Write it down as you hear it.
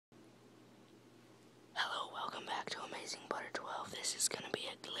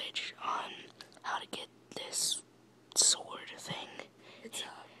to get this sword thing. It's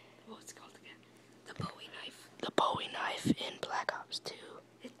what's it called again? The Bowie knife. The Bowie knife in Black Ops 2.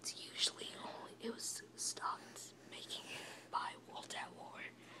 It's usually it was stopped making it by World at War,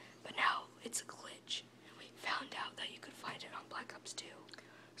 but now it's a glitch. We found out that you could find it on Black Ops 2.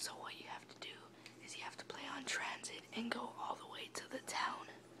 So what you have to do is you have to play on transit and go all the way to the town.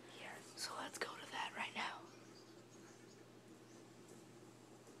 Yes. So let's go to that right now.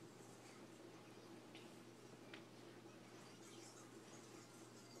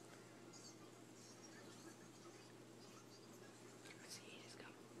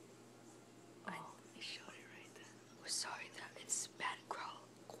 Oh, he showed it right there. We're sorry that it's bad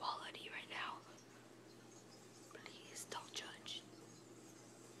quality right now. Please don't judge.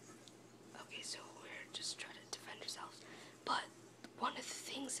 Okay, so we're just trying to defend ourselves. But one of the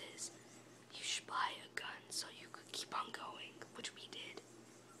things is you should buy a gun so you could keep on going, which we did.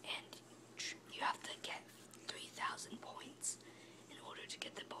 And you have to get 3,000 points in order to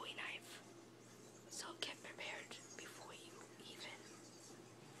get the Bowie knife. So get prepared before you even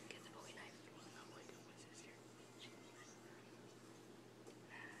get the Bowie knife.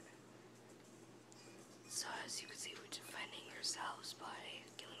 So as you can see, we're defending ourselves by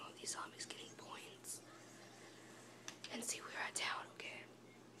killing all these zombies, getting points. And see, we're at town, okay?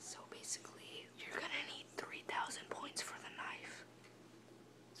 So basically, You're gonna need 3,000 points for the knife.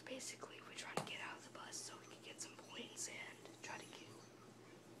 so basically we're trying to get out of the bus so we can get some points and try to get...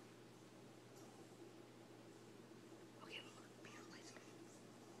 Okay, look, be your place.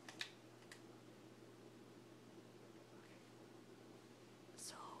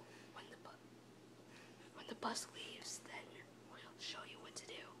 So when the bus leaves, then we'll show you what to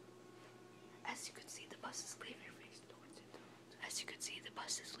do. As you can see, the bus is leaving. As you can see, the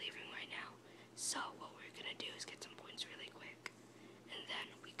bus is leaving right now. So what we're gonna do is get some points really quick, and then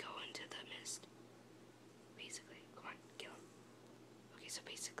we go into the mist. Basically, come on, kill him. Okay, so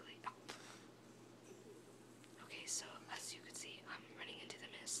basically, okay, so as you can see, I'm running into the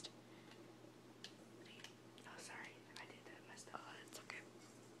mist. Oh, sorry, I did that messed up. It's okay.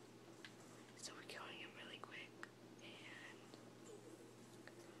 So we're killing him really quick, and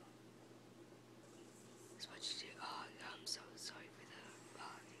that's what you do. Oh, I'm so sorry for the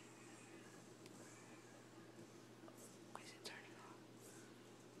why is it turning off?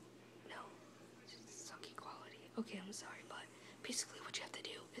 No, it's just sucky quality. Okay, I'm sorry, but basically what you have to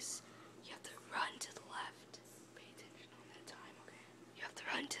do is you have to run to the left. Pay attention on that time, okay? You have to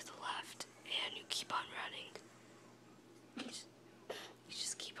run to the left, and you keep on running. You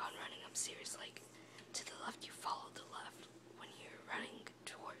just keep on running. I'm serious. Like, to the left, you follow the left. When you're running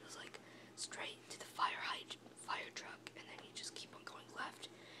towards, like, straight to the fire truck, and then you just keep on going left.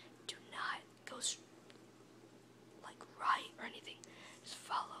 Do not go like right or anything. Just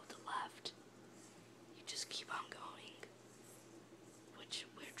follow the left. You just keep on going, which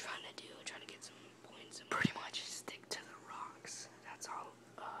we're trying to do. Trying to get some points. And Pretty much stick to the rocks. That's all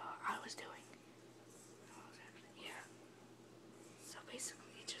I was doing. yeah. So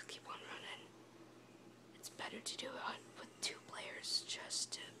basically, just keep on running. It's better to do it with 2 players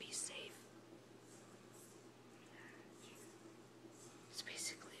just to be safe. So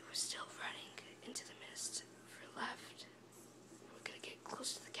basically, we're still running into the mist for left. We're gonna get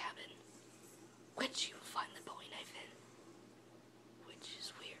close to the cabin, which you will find the Bowie knife in, which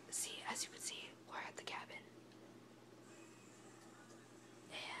is weird. See, as you can see, we're at the cabin.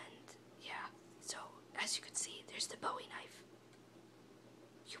 And yeah, so as you can see, there's the Bowie knife.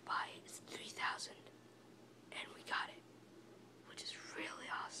 You buy it, it's 3,000, and we got it, which is really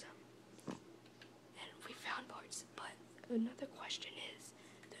awesome. And we found parts, but another question is,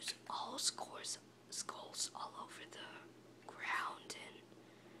 there's all skulls all over the ground and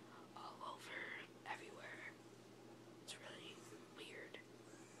all over everywhere. It's really weird.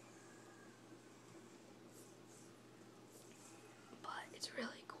 But it's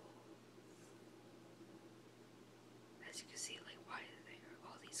really cool. As you can see, like, why are there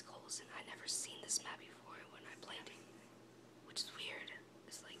all these skulls? And I never seen this map before when I played it, which is weird.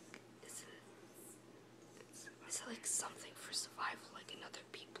 It's like, it's like something for survival, like another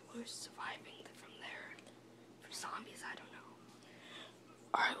people are surviving from there. For zombies, I don't know.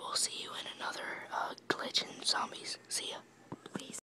 Alright, we'll see you in another glitch in zombies. See ya.